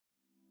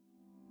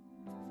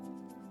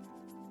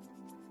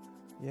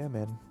Yeah,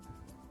 man.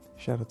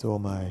 Shout out to all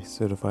my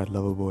certified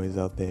lover boys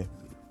out there.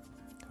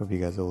 Hope you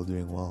guys are all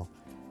doing well.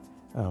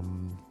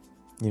 Um,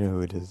 you know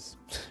who it is.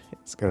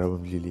 It's Karabo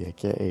Mdluli,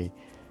 aka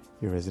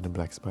your resident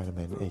Black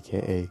Spider-Man,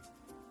 aka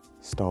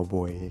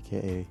Starboy,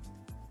 aka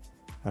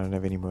I don't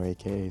have any more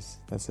AKAs.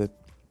 That's it.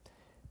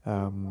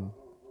 For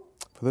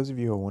those of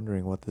you who are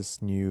wondering what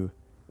this new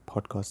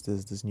podcast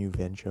is, this new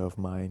venture of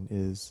mine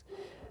is,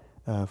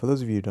 for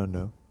those of you who don't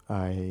know,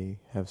 I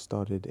have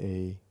started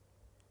a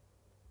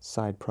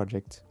side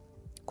project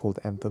called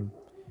Anthem.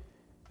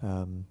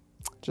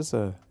 Just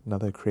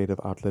another creative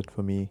outlet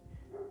for me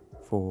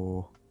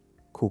for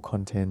cool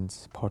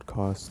content,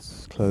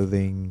 podcasts,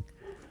 clothing.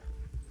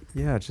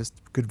 Yeah, just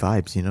good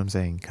vibes, you know what I'm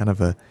saying? Kind of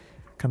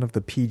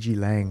the PG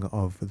Lang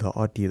of the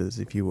art dealers,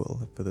 if you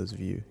will. For those of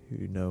you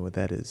who know what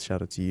that is,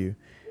 shout out to you.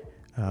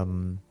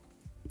 And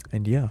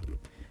yeah,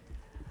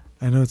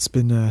 I know it's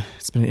been an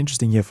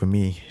interesting year for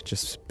me.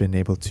 Just been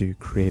able to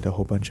create a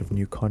whole bunch of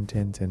new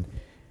content and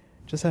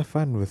just have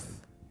fun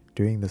with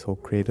doing this whole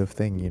creative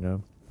thing, you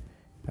know.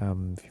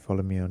 If you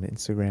follow me on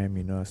Instagram,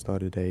 you know I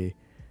started a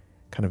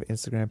kind of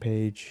Instagram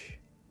page,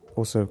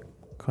 also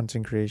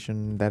content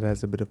creation that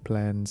has a bit of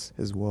plans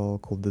as well,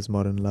 called This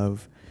Modern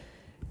Love.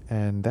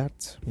 And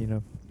that, you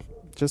know,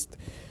 just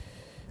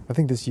I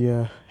think this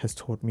year has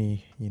taught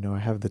me, you know, I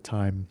have the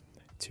time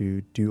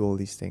to do all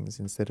these things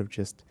instead of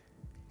just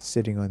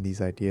sitting on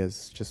these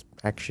ideas. Just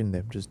action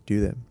them, just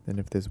do them. And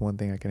if there's one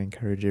thing I can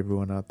encourage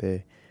everyone out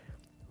there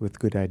with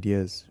good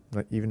ideas,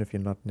 like even if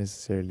you're not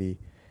necessarily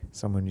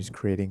someone who's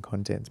creating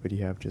content, but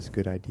you have just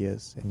good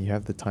ideas and you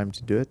have the time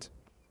to do it,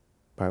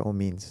 by all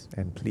means,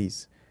 and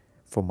please,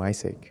 for my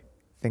sake,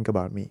 think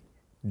about me,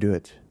 do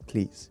it,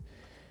 please.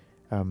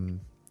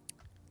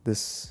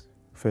 This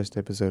first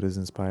episode is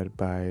inspired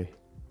by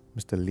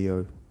Mr.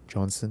 Leo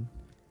Johnson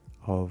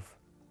of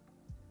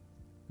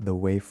the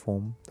Wave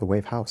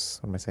House,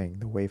 what am I saying?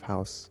 The Wave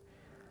House,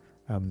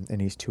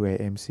 and his 2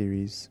 a.m.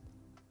 series.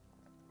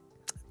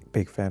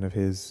 Big fan of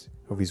his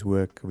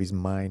work, of his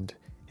mind,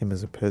 him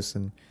as a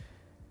person.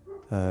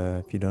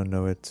 If you don't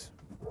know it,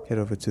 head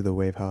over to the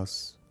Wave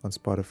House on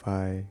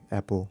Spotify,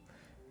 Apple.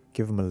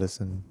 Give him a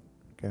listen.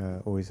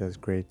 Always has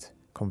great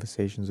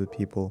conversations with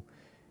people.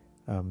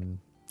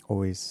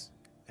 Always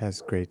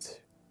has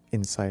great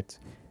insight.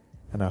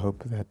 And I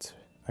hope that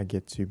I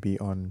get to be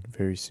on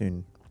very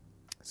soon.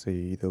 So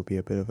there'll be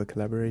a bit of a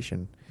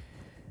collaboration.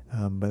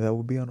 But that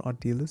will be on Art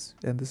Dealers.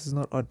 And this is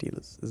not Art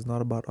Dealers. This is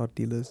not about Art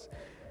Dealers.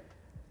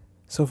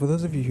 So for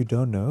those of you who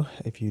don't know,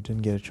 if you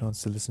didn't get a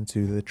chance to listen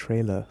to the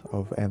trailer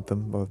of the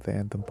Anthem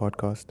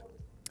podcast,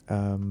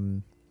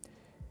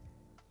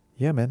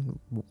 yeah, man,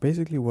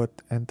 basically what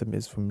Anthem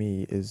is for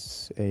me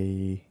is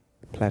a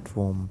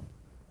platform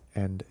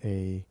and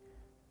in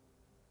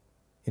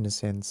a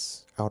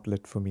sense,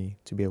 outlet for me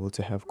to be able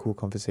to have cool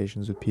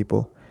conversations with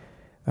people.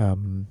 I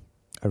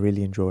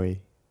really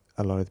enjoy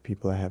a lot of the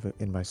people I have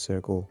in my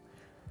circle.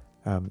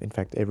 In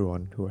fact,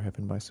 everyone who I have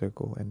in my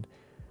circle, and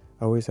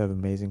I always have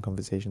amazing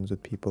conversations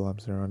with people. I'm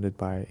surrounded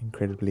by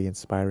incredibly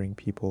inspiring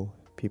people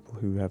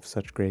who have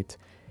such great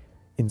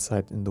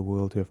insight in the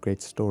world, who have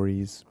great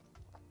stories.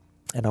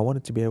 And I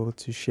wanted to be able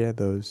to share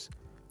those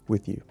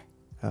with you.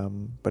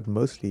 But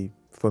mostly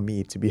for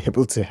me to be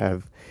able to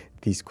have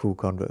these cool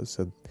convos.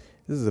 So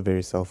this is a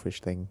very selfish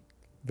thing,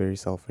 very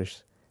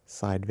selfish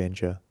side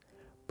venture.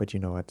 But you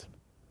know what?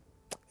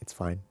 It's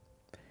fine.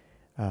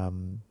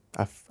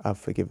 I've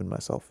forgiven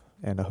myself,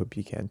 and I hope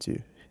you can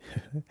too.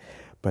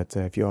 But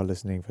if you are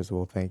listening, first of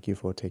all, thank you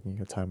for taking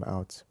your time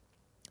out.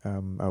 I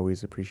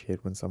always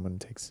appreciate when someone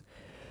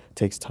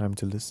takes time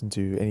to listen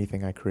to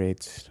anything I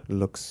create,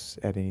 looks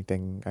at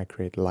anything I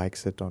create,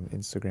 likes it on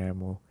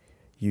Instagram or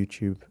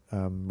YouTube.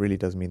 Really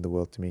does mean the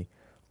world to me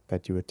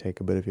that you would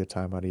take a bit of your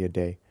time out of your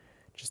day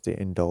just to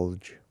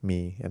indulge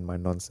me and my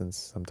nonsense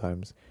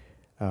sometimes.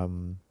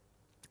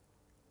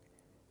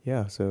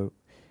 Yeah, so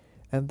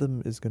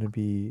Anthem is going to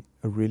be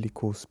a really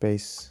cool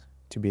space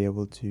to be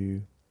able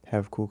to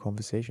have cool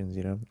conversations,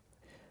 you know.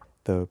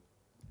 The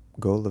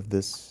goal of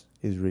this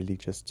is really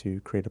just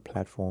to create a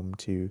platform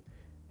to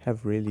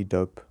have really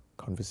dope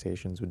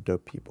conversations with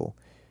dope people.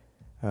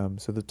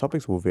 So the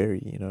topics will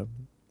vary, you know.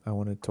 I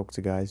want to talk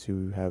to guys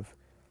who have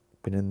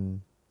been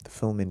in the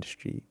film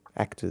industry,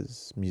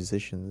 actors,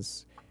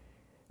 musicians,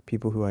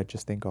 people who I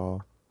just think are,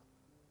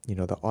 you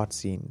know, the art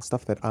scene,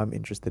 stuff that I'm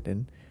interested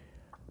in,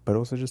 but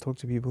also just talk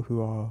to people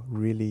who are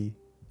really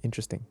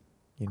interesting,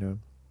 you know,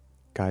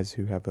 guys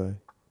who have a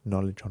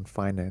knowledge on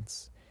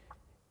finance,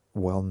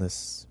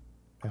 wellness,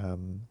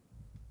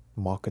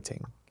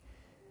 marketing,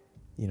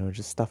 you know,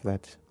 just stuff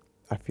that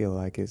I feel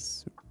like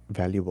is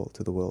valuable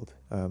to the world,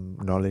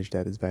 knowledge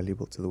that is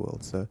valuable to the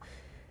world. So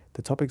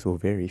the topics will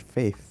vary,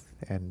 faith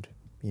and,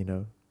 you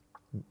know,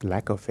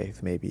 lack of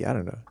faith maybe, I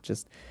don't know,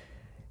 just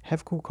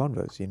have cool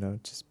convos, you know,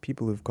 just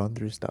people who've gone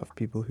through stuff,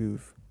 people who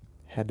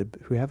have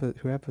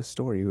a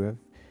story,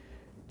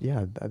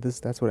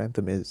 that's what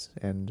Anthem is.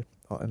 And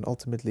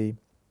ultimately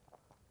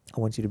I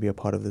want you to be a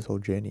part of this whole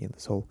journey and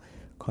this whole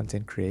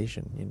content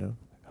creation, you know.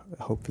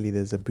 Hopefully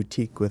there's a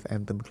boutique with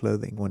Anthem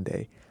clothing one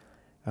day.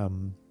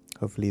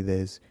 Hopefully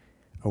there's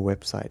a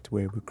website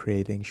where we're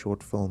creating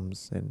short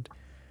films and,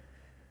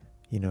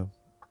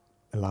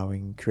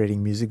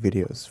 creating music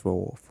videos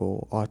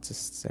for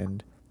artists,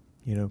 and,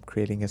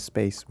 creating a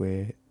space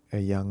where a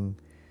young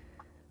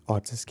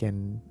artist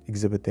can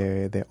exhibit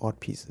their art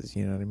pieces.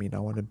 You know what I mean? I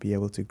want to be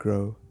able to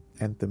grow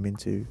Anthem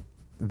into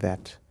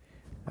that.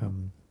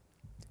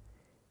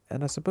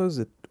 And I suppose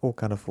it all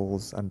kind of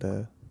falls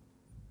under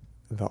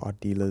the art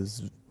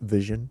dealer's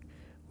vision,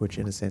 which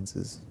in a sense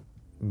is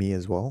me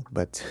as well.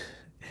 But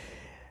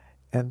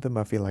Anthem,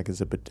 I feel like, is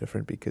a bit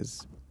different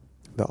because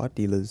the art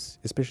dealers,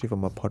 especially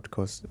from a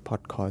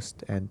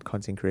podcast and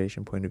content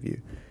creation point of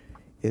view,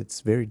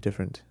 it's very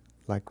different.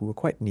 Like, we're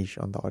quite niche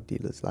on the art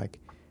dealers. Like,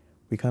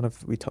 we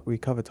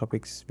cover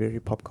topics very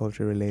pop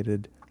culture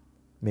related,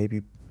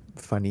 maybe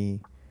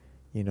funny.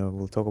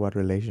 We'll talk about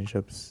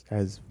relationships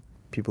as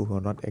people who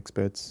are not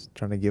experts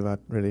trying to give out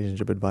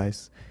relationship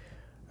advice.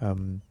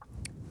 And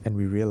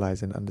we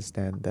realize and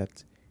understand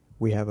that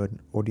we have an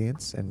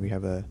audience and we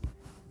have a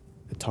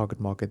target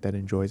market that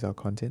enjoys our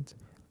content.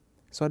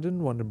 So I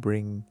didn't want to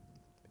bring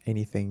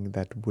anything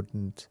that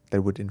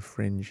would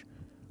infringe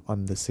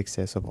on the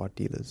success of art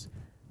dealers.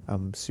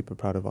 I'm super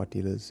proud of art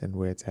dealers and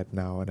where it's at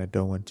now, and I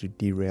don't want to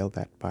derail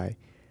that by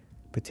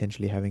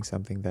potentially having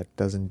something that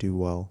doesn't do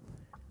well.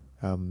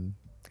 And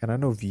I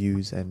know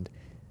views and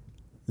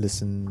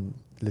listener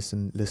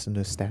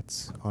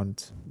stats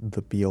aren't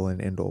the be all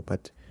and end all,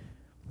 but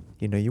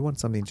you want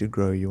something to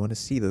grow, you want to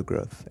see the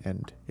growth.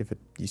 And if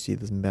you see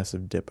this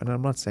massive dip, and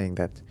I'm not saying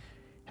that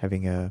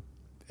having a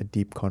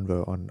deep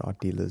convo on art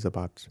dealers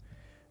about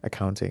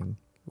accounting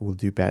will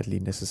do badly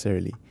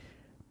necessarily,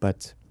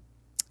 but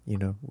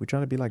we're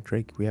trying to be like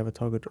Drake. We have a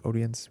target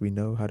audience, we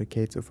know how to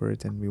cater for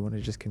it, and we want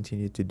to just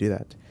continue to do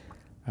that.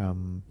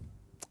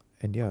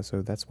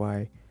 So that's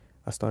why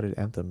I started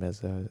Anthem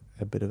as a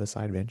bit of a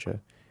side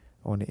venture.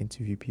 I want to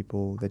interview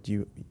people that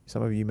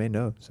some of you may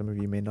know, some of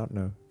you may not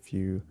know. If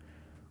you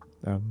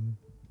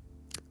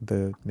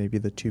maybe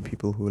the two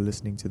people who are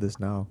listening to this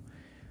now,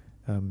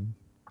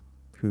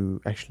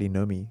 who actually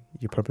know me,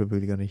 you're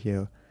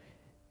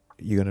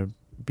gonna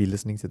be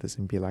listening to this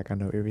and be like, I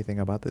know everything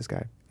about this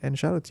guy. And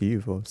shout out to you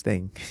for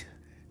staying.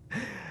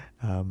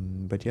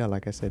 But yeah,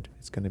 like I said,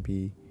 it's gonna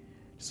be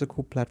just a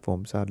cool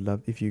platform. So I'd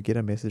love if you get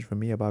a message from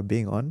me about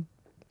being on,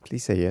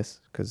 please say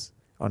yes, because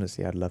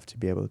honestly, I'd love to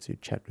be able to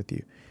chat with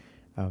you.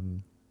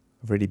 I've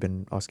already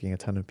been asking a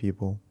ton of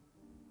people.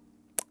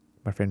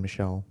 My friend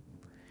Michelle,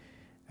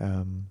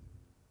 down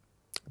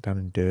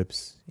in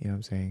Derbs, you know what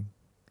I'm saying?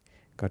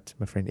 Got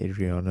my friend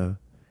Adriana,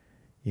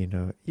 you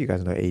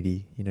guys know AD,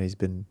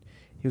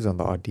 he was on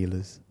the art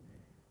dealers.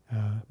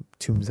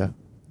 Tumza,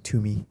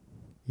 Tumi,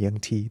 Young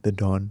T, the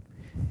Don,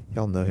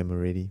 y'all know him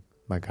already,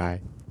 my guy.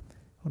 I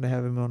want to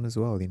have him on as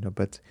well,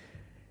 but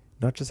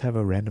not just have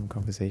a random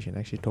conversation,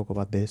 actually talk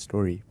about their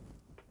story.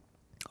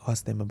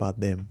 Ask them about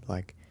them,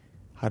 like,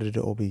 how did it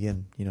all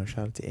begin?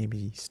 Shout out to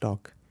Amy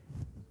Stock,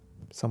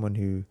 someone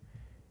who,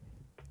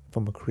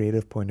 from a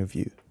creative point of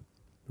view,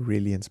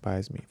 really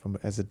inspires me.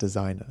 As a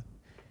designer,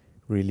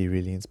 really,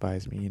 really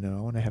inspires me. I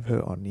want to have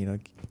her on,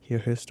 hear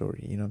her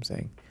story, you know what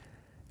I'm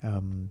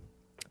saying?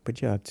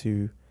 But yeah,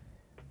 to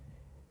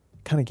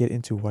kind of get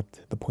into what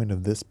the point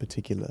of this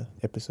particular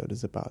episode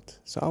is about.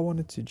 So I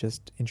wanted to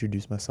just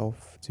introduce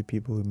myself to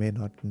people who may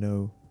not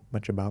know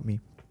much about me,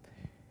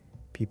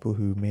 people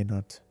who may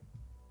not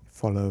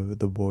follow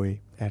the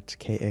boy at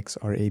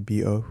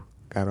KXRABO,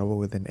 Karabo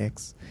with an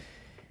X.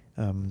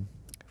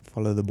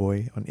 Follow the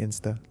boy on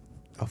Insta.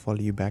 I'll follow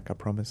you back, I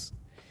promise.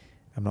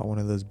 I'm not one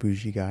of those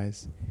bougie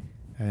guys.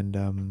 And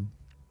I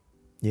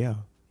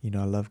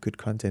love good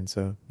content.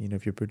 So,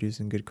 if you're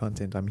producing good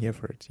content, I'm here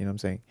for it. You know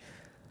what I'm saying?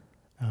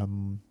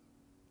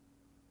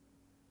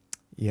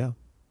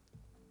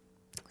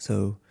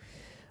 So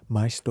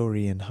my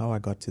story and how I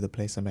got to the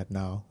place I'm at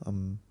now,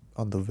 I'm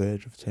on the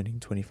verge of turning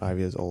 25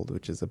 years old,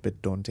 which is a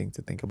bit daunting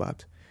to think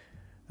about.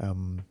 I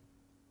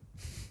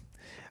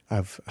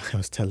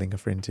was telling a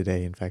friend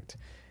today, in fact,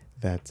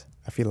 that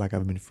I feel like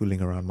I've been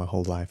fooling around my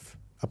whole life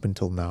up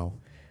until now.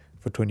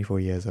 For 24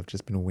 years, I've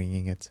just been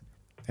winging it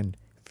and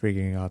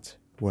figuring out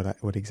what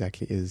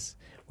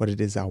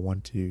it is I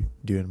want to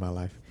do in my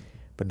life.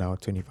 But now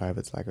at 25,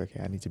 it's like,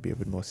 okay, I need to be a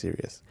bit more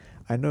serious.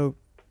 I know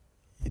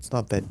it's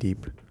not that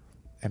deep,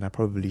 and I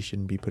probably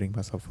shouldn't be putting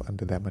myself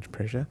under that much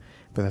pressure,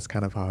 but that's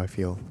kind of how I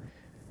feel.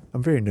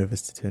 I'm very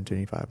nervous to turn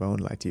 25, I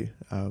won't lie to you.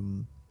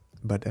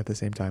 But at the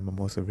same time, I'm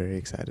also very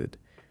excited.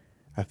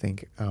 I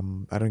think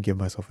I don't give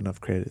myself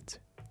enough credit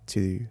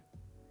to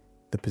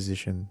the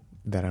position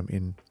that I'm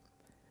in.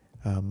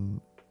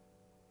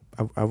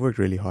 I worked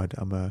really hard.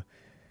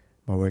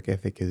 My work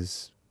ethic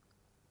is,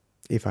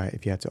 if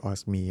you had to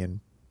ask me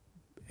and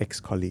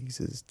ex-colleagues,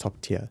 is top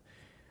tier.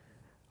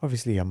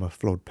 Obviously, I'm a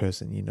flawed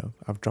person.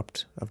 I've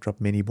dropped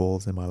many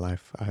balls in my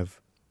life. I've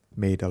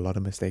made a lot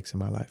of mistakes in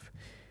my life,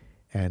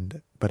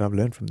 but I've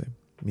learned from them.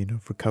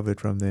 I've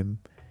recovered from them.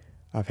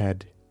 I've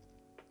had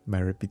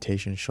my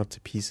reputation shot to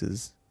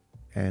pieces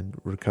and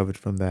recovered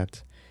from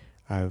that.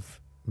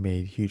 I've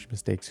made huge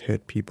mistakes,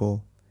 hurt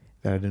people,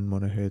 that I didn't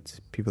want to hurt,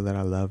 people that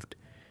I loved.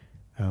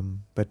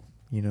 But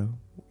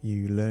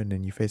you learn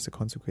and you face the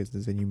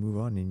consequences and you move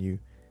on and you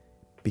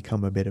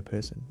become a better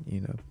person.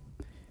 You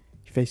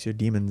face your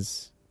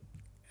demons,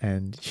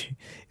 and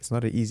it's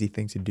not an easy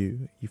thing to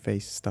do. You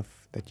face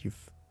stuff that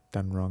you've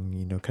done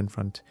wrong,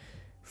 confront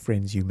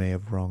friends you may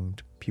have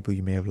wronged, people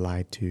you may have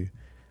lied to.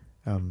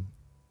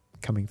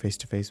 Coming face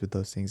to face with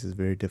those things is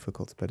very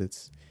difficult, but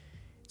it's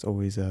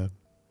always the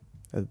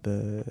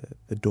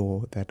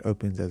door that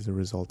opens as a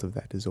result of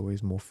that is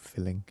always more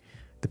fulfilling.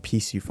 The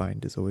peace you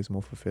find is always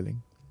more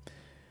fulfilling.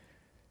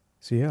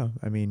 So yeah,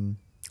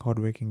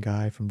 hardworking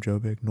guy from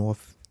Joburg,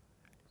 North,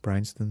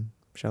 Bryanston,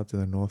 shout to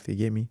the North, you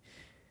get me?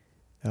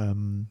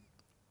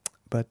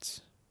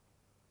 But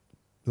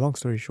long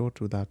story short,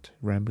 without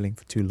rambling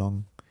for too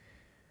long,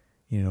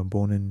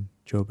 born in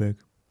Joburg,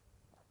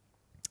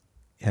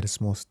 had a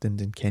small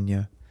stint in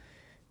Kenya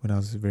when I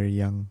was very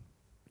young,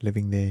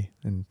 living there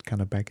and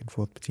kind of back and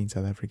forth between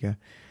South Africa.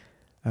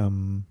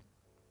 Come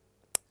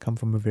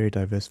from a very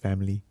diverse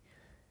family.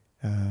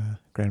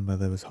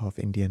 Grandmother was half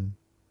Indian,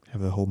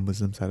 have a whole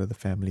Muslim side of the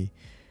family.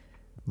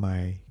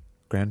 My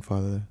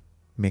grandfather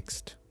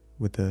mixed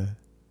with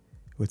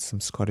some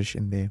Scottish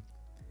in there.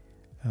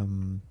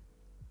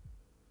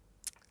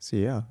 So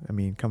yeah,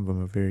 come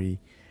from a very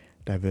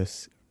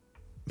diverse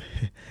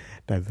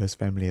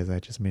family, as I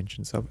just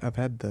mentioned. So I've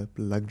had the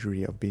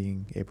luxury of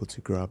being able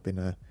to grow up in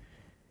a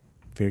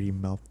very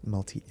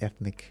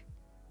multi-ethnic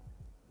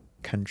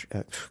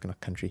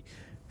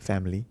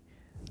family.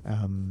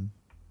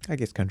 I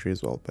guess country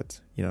as well, but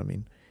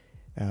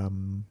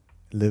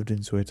lived in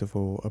Soweto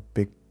for a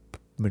big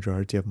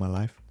majority of my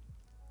life.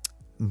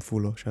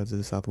 Mfulo, shout out to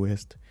the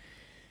southwest.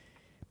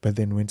 But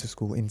then went to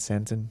school in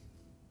Sandton.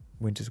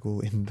 Went to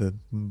school in the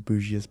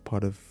bougiest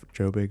part of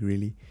Joburg,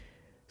 really.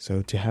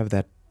 So to have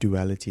that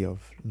duality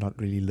of not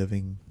really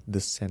living the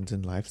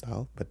Sandton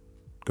lifestyle, but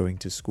going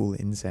to school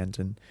in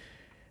Sandton,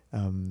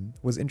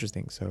 was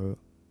interesting. So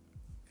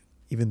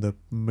even the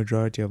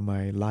majority of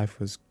my life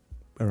was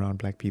around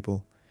black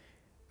people.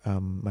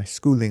 My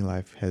schooling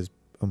life has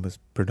almost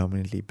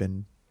predominantly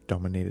been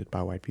dominated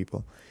by white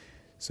people.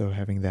 So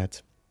having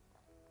that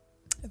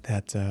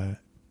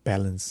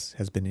balance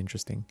has been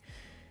interesting.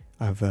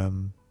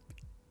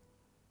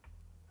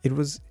 It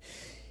was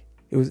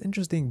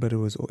interesting, but it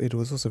was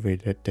also very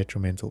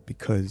detrimental,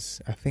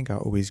 because I think I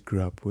always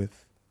grew up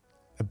with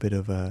a bit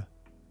of a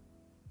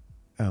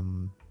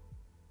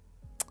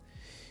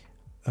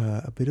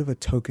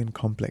token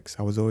complex.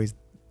 I was always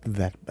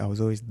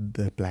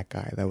the black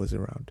guy that was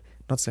around.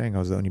 Not saying I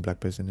was the only black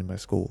person in my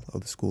school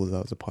or the schools I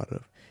was a part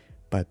of,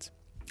 but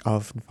I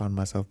often found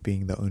myself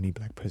being the only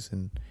black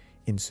person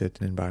in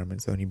certain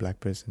environments, the only black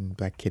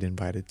kid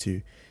invited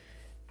to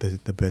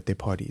the birthday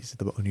parties,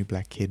 the only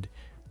black kid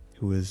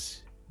who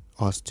was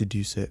asked to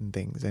do certain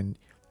things. And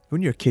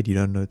when you're a kid, you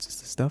don't notice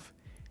this stuff,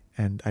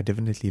 and I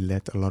definitely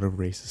let a lot of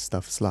racist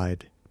stuff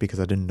slide because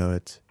I didn't know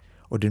it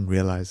or didn't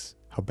realize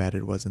how bad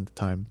it was at the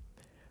time.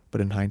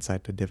 But in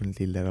hindsight, I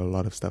definitely let a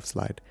lot of stuff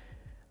slide.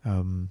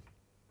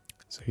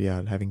 So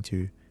yeah, having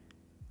to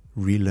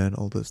relearn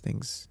all those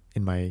things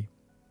in my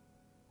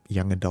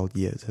young adult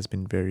years has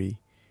been very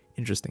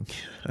interesting.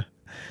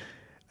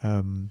 But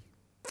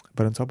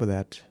on top of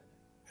that,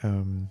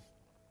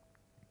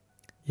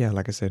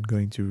 like I said,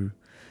 going to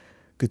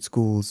good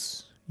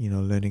schools,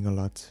 learning a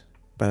lot.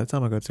 By the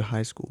time I got to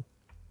high school,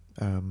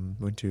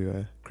 went to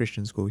a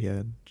Christian school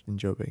here in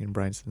Joburg, in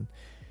Bryanston.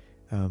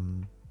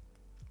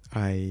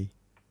 By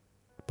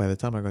the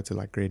time I got to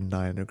like grade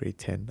 9 or grade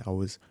 10, I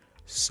was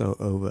so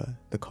over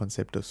the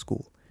concept of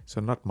school.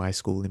 So not my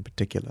school in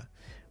particular,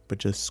 but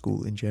just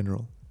school in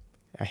general.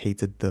 I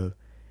hated the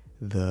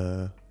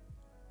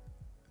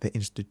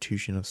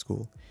institution of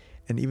school.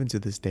 And even to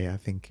this day, I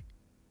think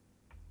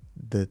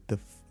the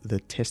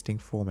testing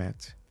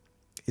format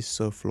is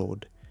so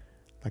flawed.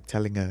 Like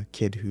telling a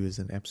kid who is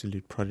an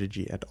absolute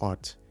prodigy at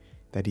art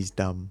that he's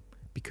dumb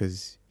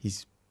because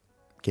he's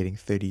getting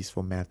 30s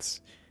for maths,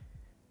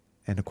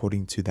 and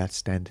according to that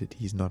standard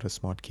he's not a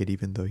smart kid,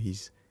 even though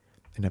he's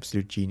an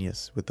absolute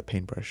genius with the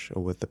paintbrush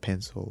or with the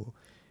pencil.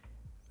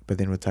 But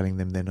then we're telling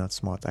them they're not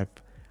smart.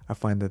 I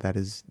find that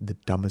is the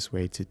dumbest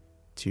way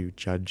to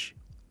judge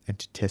and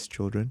to test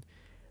children.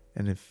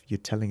 And if you're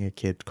telling a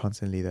kid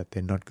constantly that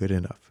they're not good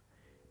enough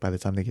by the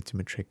time they get to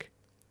matric,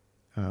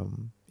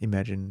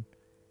 imagine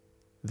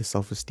the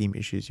self-esteem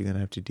issues you're going to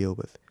have to deal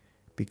with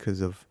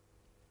because of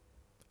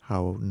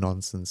how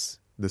nonsense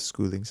the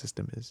schooling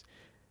system is.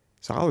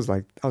 So I was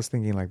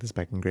thinking like this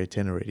back in grade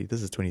 10 already.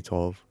 This is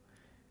 2012.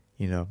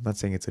 I'm not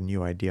saying it's a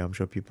new idea. I'm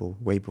sure people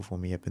way before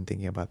me have been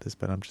thinking about this,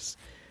 but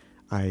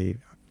by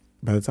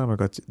the time I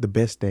got to the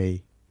best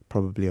day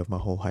probably of my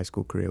whole high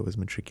school career was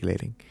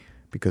matriculating,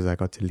 because I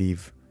got to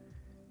leave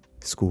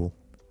school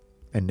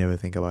and never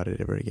think about it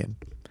ever again.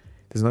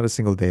 There's not a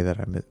single day there's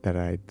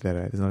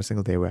not a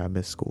single day where I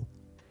miss school.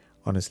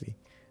 Honestly,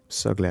 I'm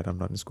so glad I'm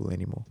not in school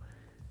anymore.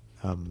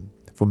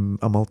 For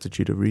a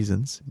multitude of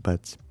reasons,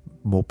 but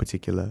most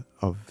particular,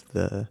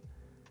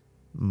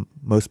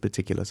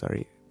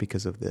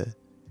 because of the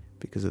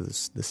because of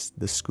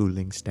the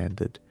schooling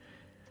standard.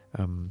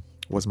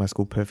 Was my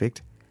school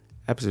perfect?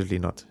 Absolutely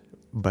not.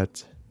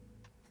 But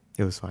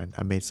it was fine.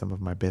 I made some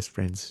of my best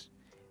friends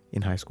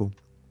in high school.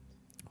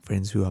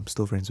 Friends who I'm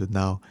still friends with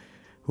now,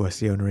 who I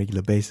see on a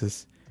regular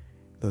basis.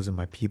 Those are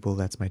my people.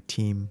 That's my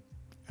team.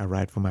 I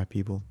ride for my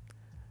people.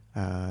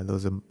 I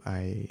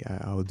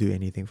will do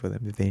anything for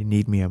them. If they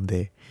need me, I'm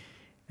there,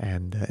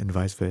 and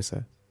vice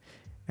versa.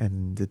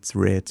 And it's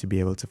rare to be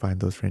able to find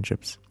those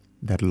friendships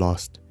that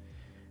last.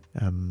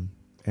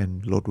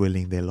 And Lord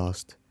willing, they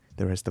last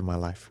the rest of my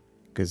life,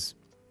 because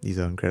these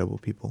are incredible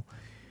people.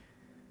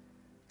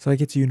 So I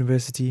get to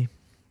university.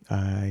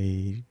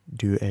 I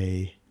do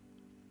a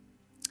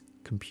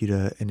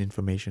computer and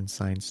information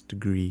science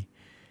degree,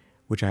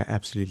 which I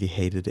absolutely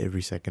hated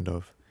every second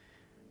of.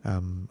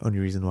 Only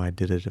reason why I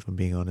did it, if I'm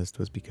being honest,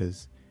 was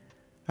because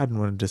I didn't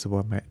want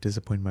to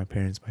disappoint my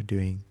parents by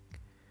doing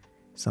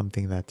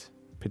something that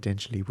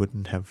potentially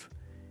wouldn't have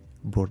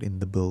brought in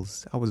the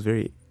bills. I was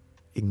very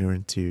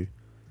ignorant to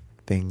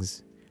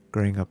things.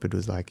 Growing up, it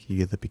was like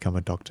you either become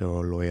a doctor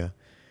or a lawyer.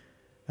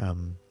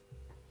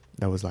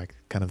 That was like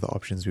kind of the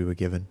options we were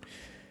given.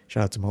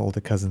 Shout out to my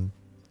older cousin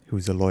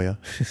who's a lawyer.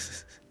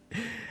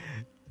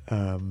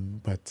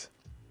 But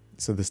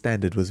so the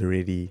standard was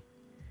already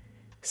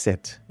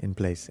set in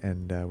place,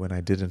 and when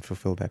I didn't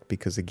fulfill that,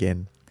 because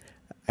again,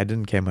 I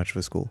didn't care much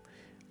for school.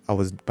 I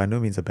was by no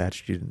means a bad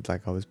student.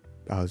 Like I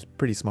was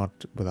pretty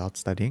smart without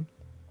studying.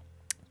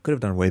 Could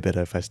have done way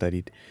better if I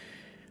studied.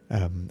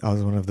 I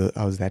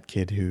was that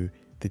kid who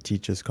the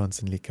teachers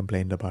constantly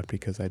complained about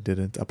because I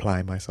didn't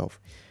apply myself.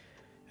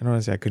 And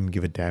honestly, I couldn't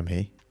give a damn,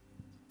 hey.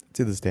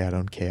 To this day, I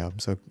don't care. I'm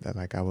so,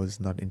 like, I was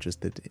not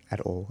interested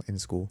at all in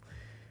school.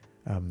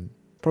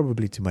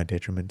 Probably to my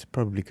detriment.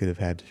 Probably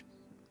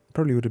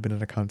would have been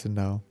an accountant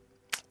now.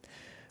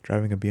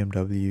 Driving a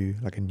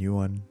BMW, like a new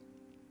one.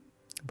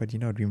 But you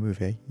know what, we move,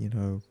 hey? You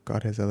know,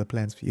 God has other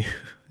plans for you.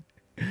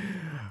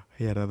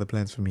 He had other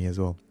plans for me as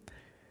well.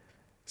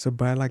 So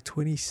by like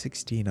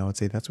 2016, I would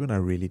say that's when I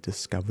really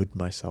discovered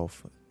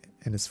myself.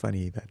 And it's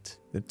funny that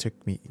it took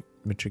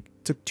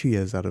 2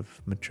 years out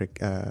of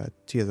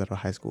 2 years out of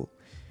high school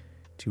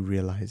to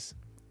realize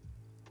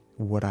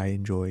what I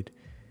enjoyed.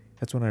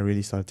 That's when I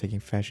really started taking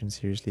fashion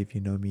seriously. If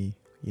you know me,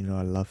 you know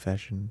I love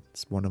fashion.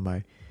 It's one of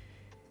my,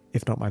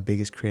 if not my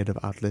biggest creative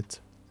outlet.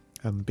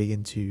 I'm big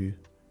into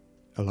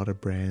a lot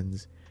of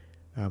brands.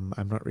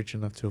 I'm not rich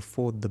enough to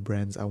afford the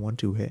brands I want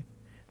to wear,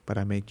 but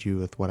I make do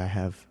with what I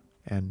have.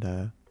 And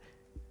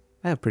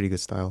I have pretty good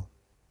style.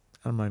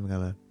 I'm not even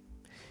gonna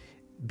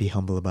be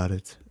humble about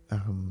it.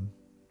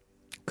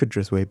 Could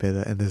dress way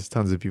better, and there's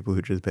tons of people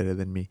who dress better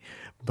than me,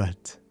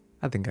 but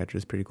I think I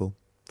dress pretty cool.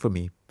 For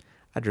me,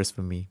 I dress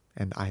for me,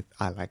 and I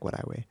like what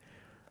I wear.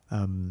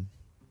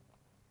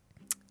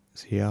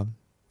 So yeah,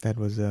 that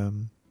was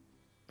an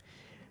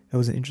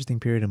interesting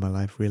period in my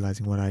life,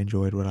 realizing what I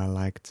enjoyed, what I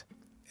liked,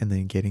 and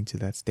then getting to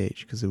that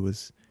stage, because it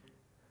was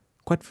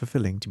quite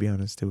fulfilling, to be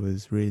honest. It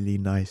was really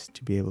nice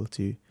to be able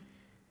to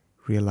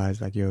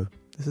realize, like, yo,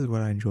 this is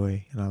what I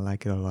enjoy, and I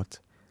like it a lot.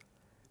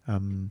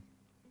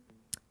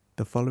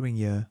 The following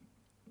year,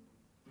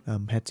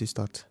 had to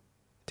start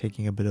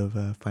taking a bit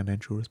of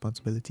financial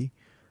responsibility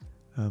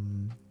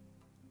in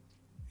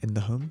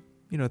the home.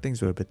 You know,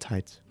 things were a bit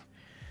tight,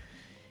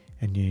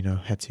 and you know,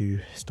 had to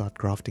start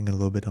grafting a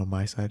little bit on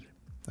my side.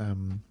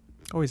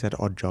 Always had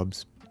odd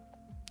jobs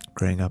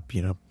growing up,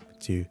 you know,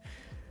 to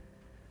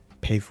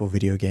pay for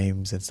video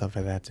games and stuff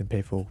like that, and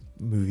pay for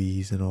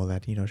movies and all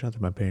that. You know, shout out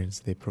to my parents,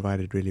 they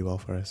provided really well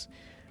for us.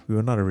 We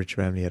were not a rich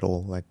family at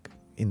all, like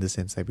in the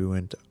sense that we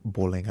weren't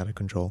balling out of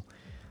control.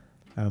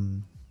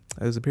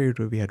 There was a period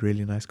where we had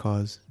really nice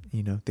cars,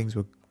 you know, things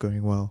were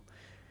going well,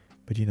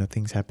 but you know,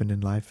 things happened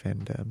in life,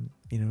 and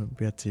you know,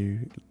 we had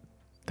to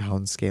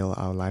downscale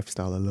our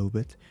lifestyle a little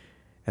bit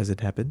as it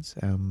happens.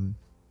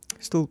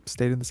 Still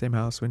stayed in the same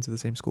house, went to the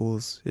same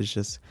schools. It's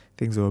just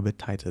things were a bit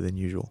tighter than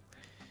usual.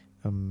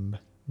 I'm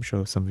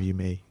sure some of you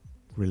may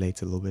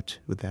relate a little bit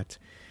with that,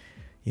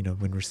 you know,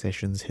 when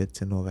recessions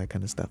hit and all that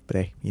kind of stuff. But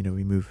hey, you know,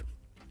 we move.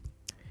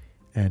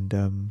 And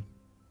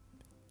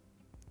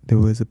there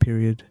was a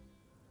period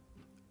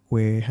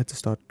where I had to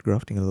start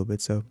grafting a little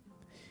bit. So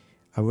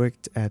I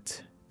worked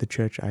at the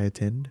church I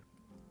attend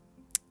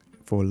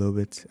for a little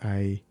bit.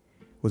 I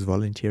was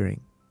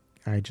volunteering.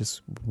 I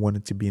just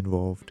wanted to be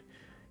involved.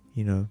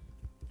 You know,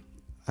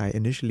 I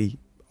initially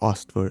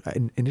asked for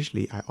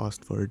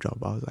a job.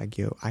 I was like,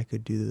 yo, I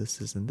could do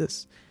this and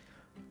this.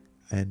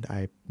 And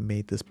I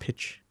made this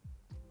pitch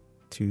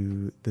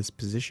to this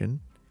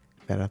position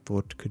that I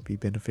thought could be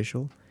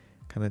beneficial,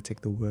 kind of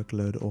take the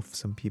workload off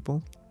some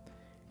people.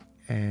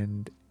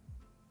 And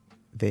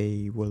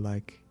they were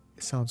like,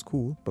 it sounds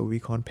cool, but we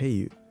can't pay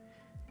you.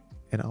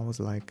 And I was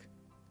like,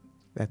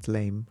 that's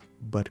lame,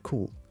 but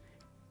cool.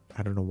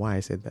 I don't know why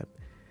I said that.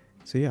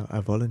 So yeah, I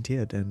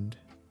volunteered, and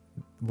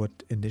what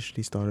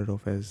initially started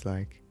off as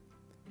like,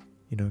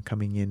 you know,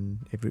 coming in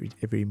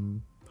every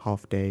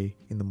half day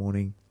in the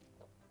morning,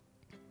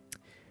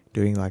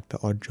 doing like the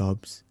odd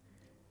jobs,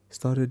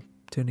 started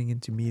turning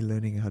into me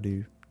learning how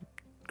to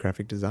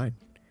graphic design.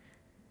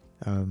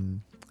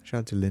 Shout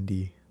out to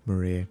Lindy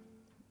Murray,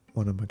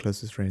 one of my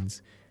closest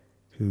friends,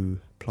 who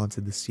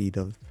planted the seed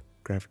of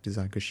graphic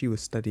design because she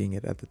was studying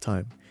it at the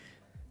time,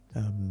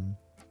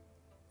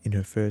 in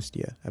her first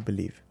year, I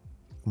believe.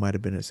 It might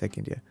have been her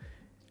second year.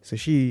 So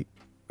she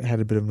had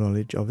a bit of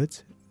knowledge of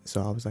it.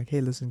 So I was like,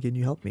 hey, listen, can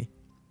you help me?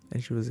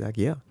 And she was like,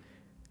 yeah.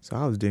 So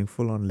I was doing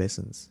full-on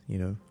lessons,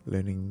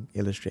 learning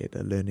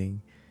Illustrator,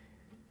 learning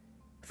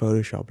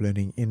Photoshop,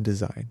 learning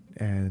InDesign,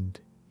 and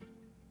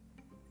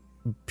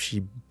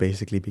she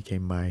basically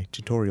became my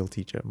tutorial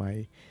teacher,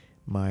 my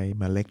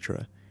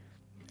lecturer.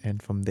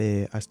 And from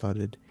there, I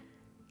started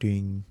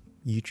doing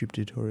YouTube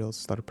tutorials,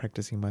 started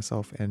practicing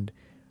myself. And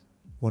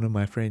one of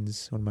my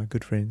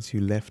good friends who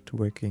left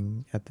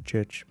working at the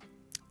church,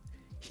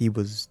 he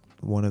was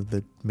one of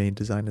the main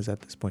designers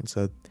at this point.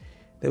 So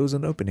there was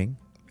an opening,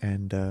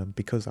 and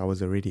because I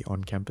was already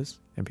on campus,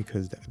 and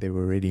because they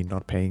were already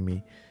not paying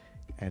me,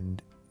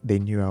 and they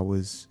knew I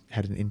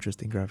had an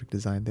interest in graphic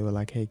design, they were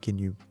like, hey, can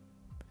you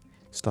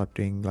start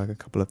doing like a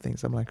couple of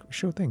things? I'm like,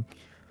 sure thing.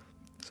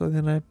 So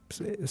then I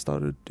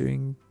started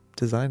doing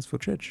designs for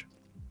church,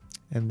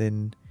 and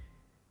then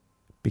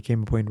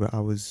became a point where I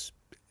was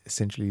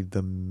essentially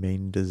the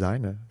main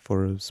designer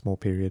for a small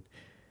period.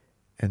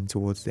 And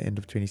towards the end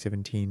of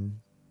 2017,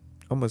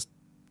 almost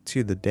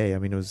to the day,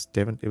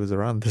 it was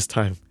around this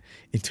time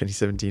in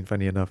 2017,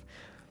 funny enough,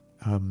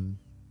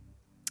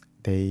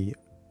 they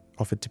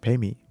offered to pay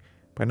me.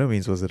 By no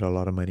means was it a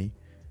lot of money,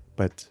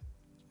 but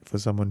for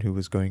someone who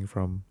was going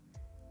from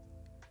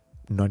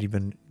not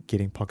even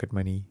getting pocket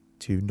money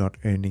to not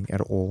earning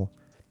at all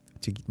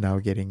to now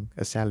getting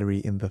a salary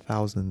in the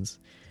thousands,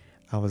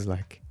 I was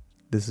like,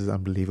 this is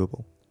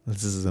unbelievable.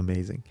 This is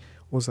amazing.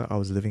 Also, I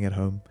was living at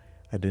home.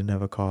 I didn't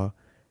have a car.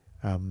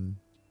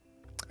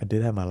 I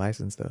did have my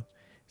license though.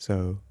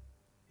 So,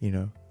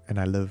 and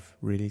I live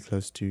really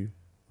close to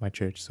my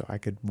church, so I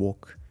could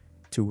walk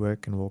to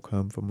work and walk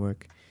home from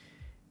work.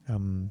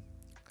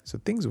 So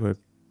things were,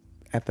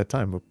 at that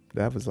time,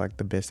 that was like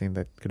the best thing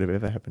that could have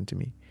ever happened to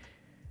me.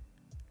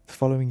 The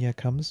following year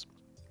comes,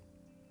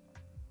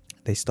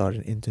 they start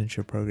an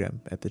internship program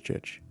at the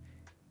church.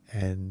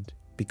 And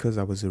because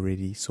I was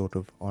already sort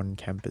of on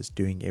campus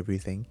doing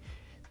everything,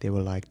 they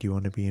were like, do you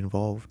want to be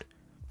involved?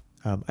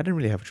 I didn't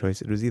really have a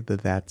choice. It was either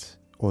that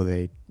or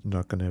they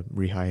not going to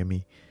rehire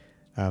me,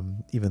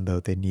 even though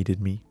they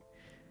needed me.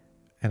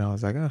 And I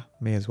was like,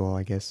 may as well,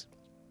 I guess.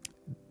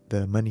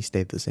 The money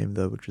stayed the same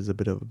though, which was a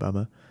bit of a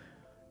bummer.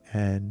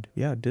 And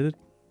yeah, I did it.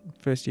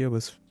 First year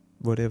was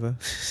whatever.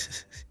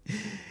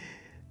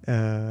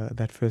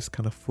 That first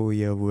kind of full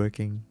year of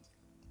working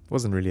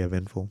wasn't really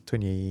eventful.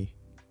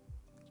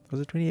 Was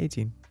it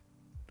 2018?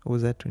 Or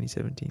was that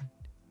 2017?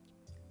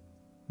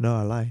 No,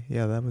 I lie.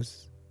 Yeah, that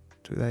was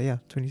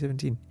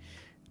 2017.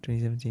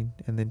 2017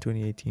 and then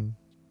 2018.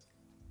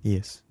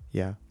 Yes,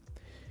 yeah.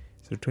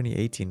 So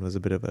 2018 was a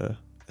bit of a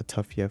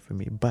tough year for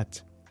me,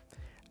 but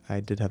I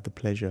did have the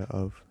pleasure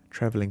of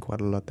traveling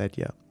quite a lot that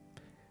year.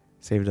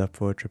 Saved up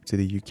for a trip to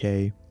the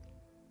UK.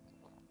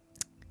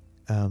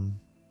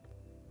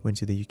 Went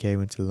to the UK,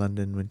 went to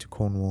London, went to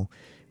Cornwall,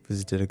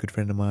 visited a good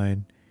friend of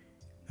mine,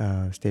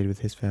 stayed with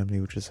his family,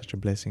 which was such a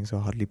blessing, so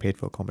I hardly paid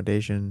for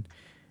accommodation.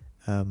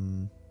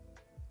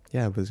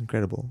 Yeah, it was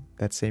incredible.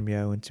 That same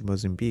year I went to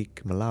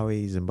Mozambique,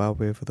 Malawi,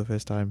 Zimbabwe for the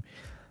first time.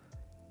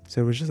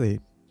 So it was just a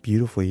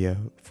beautiful year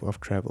of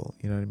travel,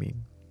 you know what I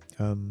mean?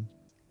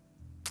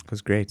 It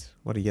was great.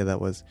 What a year that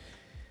was.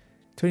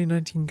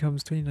 2019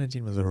 comes.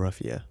 2019 was a rough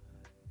year,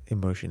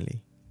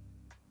 emotionally.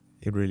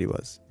 It really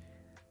was.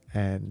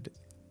 And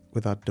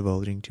without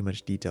divulging too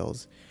much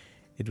details,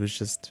 it was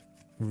just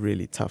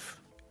really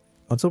tough.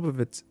 On top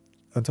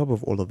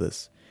of all of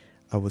this,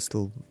 I was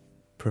still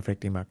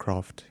perfecting my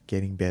craft,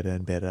 getting better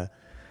and better.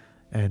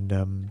 And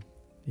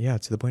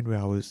to the point where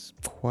I was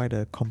quite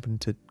a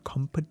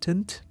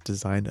competent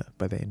designer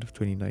by the end of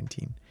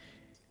 2019.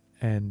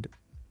 And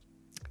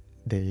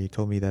they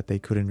told me that they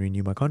couldn't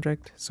renew my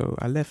contract, so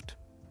I left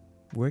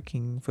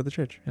working for the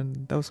church,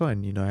 and that was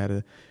fine. I had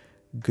a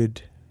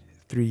good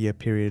 3-year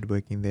period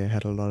working there,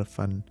 had a lot of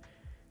fun,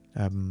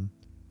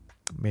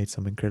 made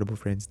some incredible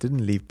friends,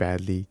 didn't leave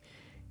badly,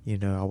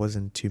 I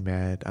wasn't too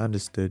mad, I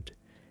understood.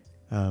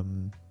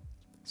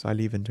 So I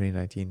leave in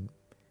 2019.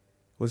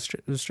 Was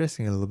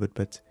stressing a little bit,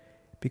 but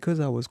because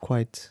I was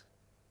quite,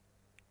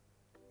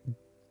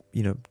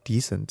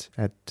 decent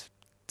at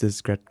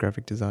this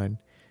graphic design,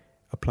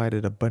 applied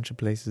at a bunch of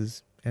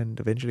places and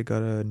eventually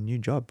got a new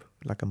job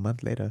like a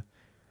month later,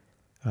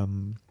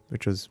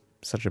 which was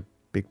such a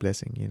big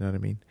blessing, you know what I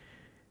mean?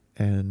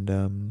 And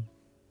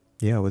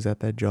I was at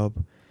that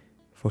job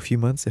for a few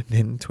months, and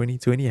then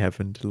 2020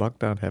 happened,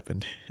 lockdown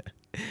happened,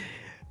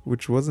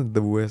 which wasn't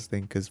the worst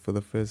thing, because for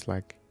the first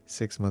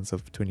 6 months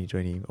of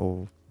 2020,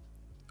 or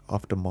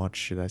after March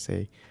should I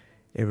say,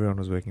 everyone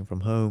was working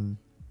from home.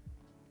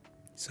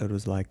 So it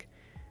was like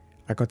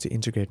I got to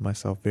integrate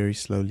myself very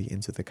slowly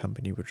into the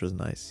company, which was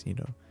nice,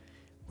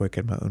 work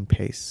at my own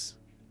pace.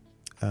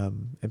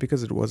 And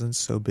because it wasn't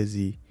so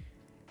busy,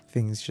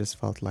 things just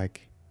felt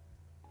like,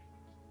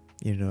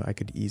 I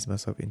could ease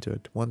myself into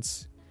it.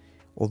 Once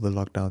all the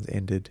lockdowns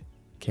ended,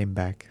 came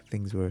back,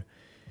 things weren't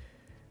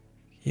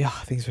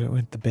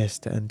the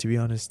best, and to be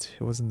honest,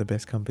 it wasn't the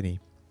best company.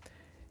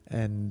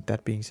 And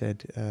that being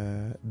said,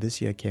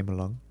 this year came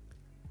along,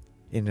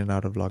 in and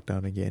out of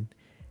lockdown again,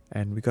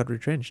 and we got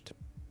retrenched,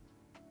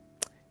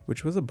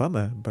 which was a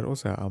bummer, but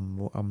also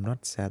I'm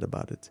not sad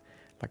about it.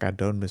 Like, I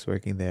don't miss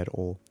working there at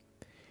all.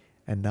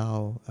 And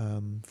now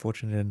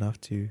fortunate enough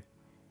to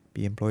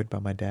be employed by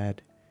my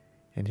dad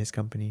and his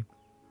company,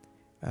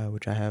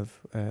 which I have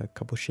a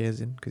couple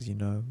shares in, because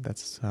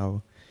that's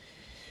how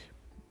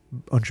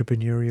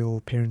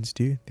entrepreneurial parents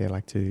do. They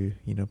like to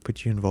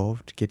put you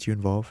involved, get you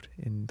involved,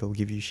 and they'll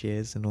give you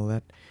shares and all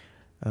that.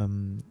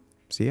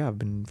 So yeah, I've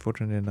been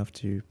fortunate enough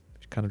to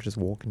kind of just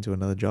walk into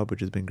another job,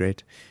 which has been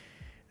great.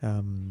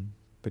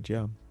 But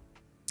yeah,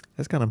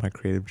 that's kind of my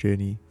creative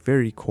journey.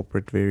 Very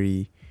corporate,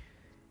 very,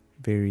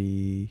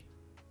 very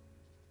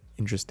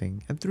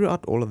interesting. And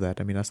throughout all of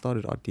that, I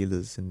started Art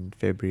Dealers in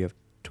February of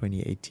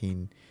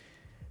 2018.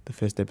 The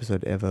first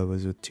episode ever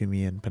was with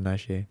Tumi and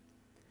Panache,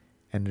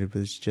 and it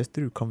was just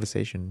through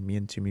conversation. Me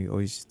and Tumi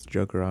always used to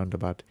joke around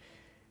about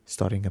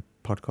starting a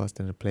podcast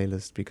and a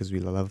playlist, because we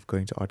love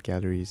going to art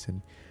galleries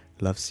and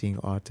love seeing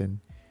art, and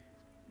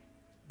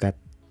that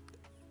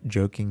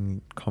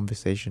joking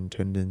conversation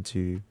turned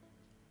into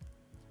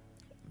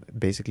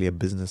basically a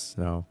business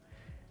now,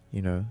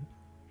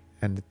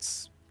 and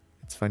it's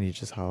funny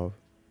just how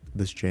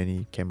this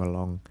journey came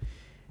along,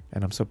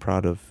 and I'm so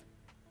proud of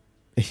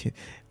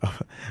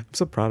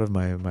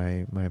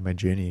my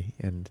journey,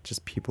 and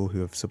just people who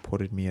have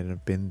supported me and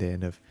have been there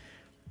and have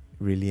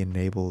really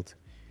enabled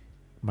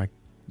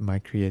my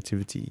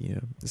creativity.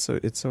 So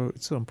it's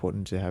so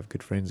important to have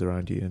good friends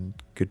around you and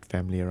good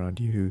family around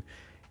you who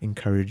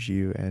encourage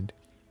you and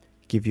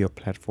give you a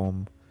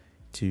platform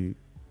to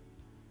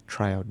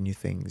try out new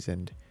things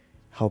and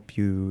help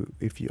you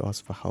if you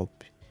ask for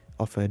help,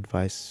 offer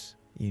advice,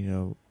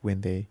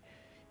 when they,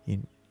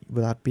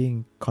 without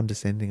being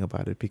condescending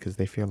about it, because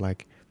they feel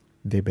like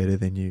they're better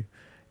than you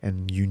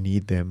and you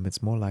need them.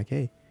 It's more like,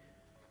 hey,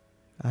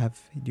 I have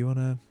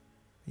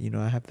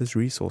this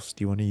resource.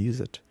 Do you want to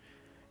use it?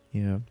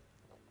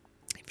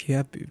 If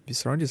you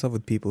surround yourself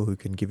with people who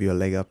can give you a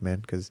leg up, man,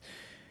 because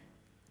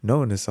no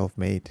one is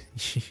self-made.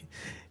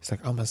 It's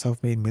like, I'm a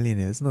self-made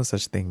millionaire. There's no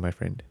such thing, my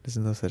friend. There's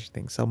no such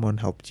thing. Someone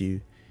helped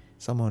you.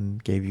 Someone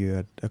gave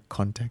you a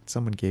contact.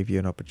 Someone gave you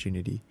an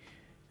opportunity.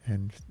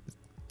 And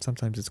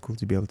sometimes it's cool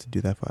to be able to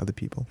do that for other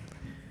people.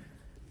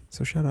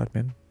 So shout out,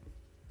 man.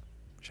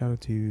 Shout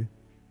out to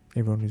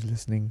everyone who's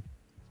listening.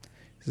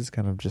 This is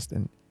kind of just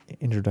an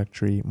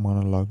introductory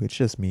monologue. It's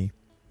just me.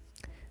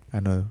 I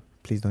know.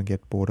 Please don't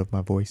get bored of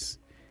my voice.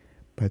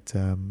 But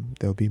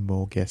there'll be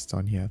more guests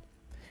on here.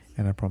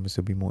 And I promise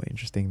it'll be more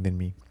interesting than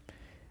me.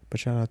 But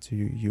shout out to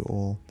you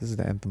all. This is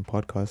the Anthem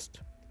Podcast.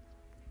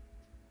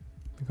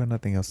 I've got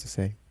nothing else to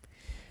say.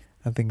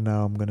 I think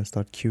now I'm going to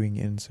start queuing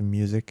in some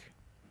music.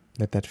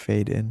 Let that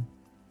fade in.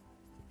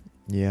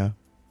 Yeah.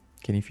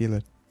 Can you feel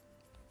it?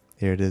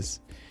 Here it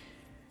is.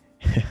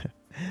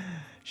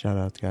 Shout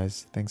out,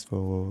 guys. Thanks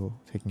for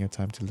taking your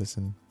time to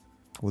listen.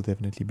 We'll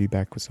definitely be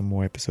back with some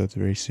more episodes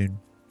very soon.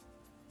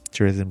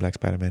 Cheers and Black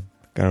Spider-Man.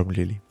 Karabo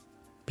Mdluli.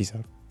 Peace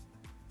out.